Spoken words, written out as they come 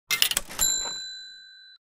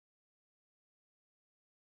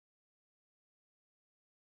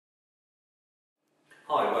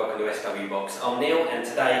Hi, welcome to SW Box. I'm Neil and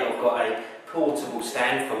today I've got a portable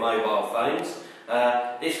stand for mobile phones.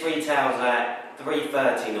 This retails at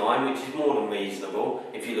 $3.39, which is more than reasonable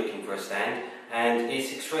if you're looking for a stand, and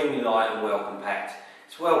it's extremely light and well compact.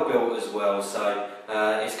 It's well built as well, so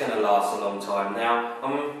it's going to last a long time. Now,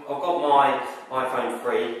 I've got my iPhone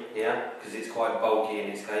 3 here because it's quite bulky in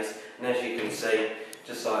its case, and as you can see,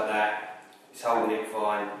 just like that, it's holding it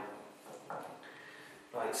fine.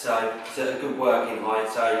 Right, so it's at a good working height,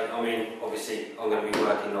 so I mean, obviously I'm going to be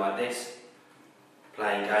working like this,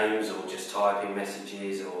 playing games or just typing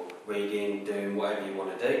messages or reading, doing whatever you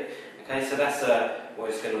want to do. Okay, so that's what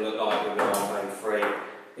it's going to look like with an iPhone 3.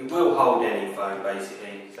 It will hold any phone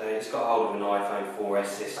basically, so it's got hold of an iPhone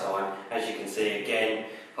 4S this time. As you can see, again,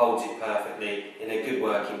 holds it perfectly in a good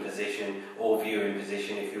working position or viewing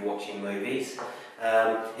position if you're watching movies.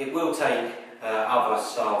 It will take other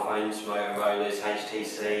style phones, Motorola's,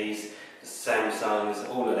 HTC's, Samsung's,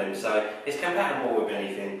 all of them, so it's compatible with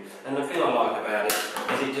anything. And the thing I like about it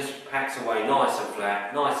is it just packs away nice and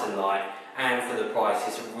flat, nice and light, and for the price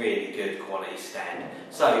it's a really good quality stand.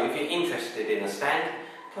 So if you're interested in a stand,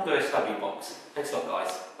 come to SW Box. Thanks a lot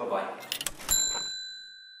guys, bye bye.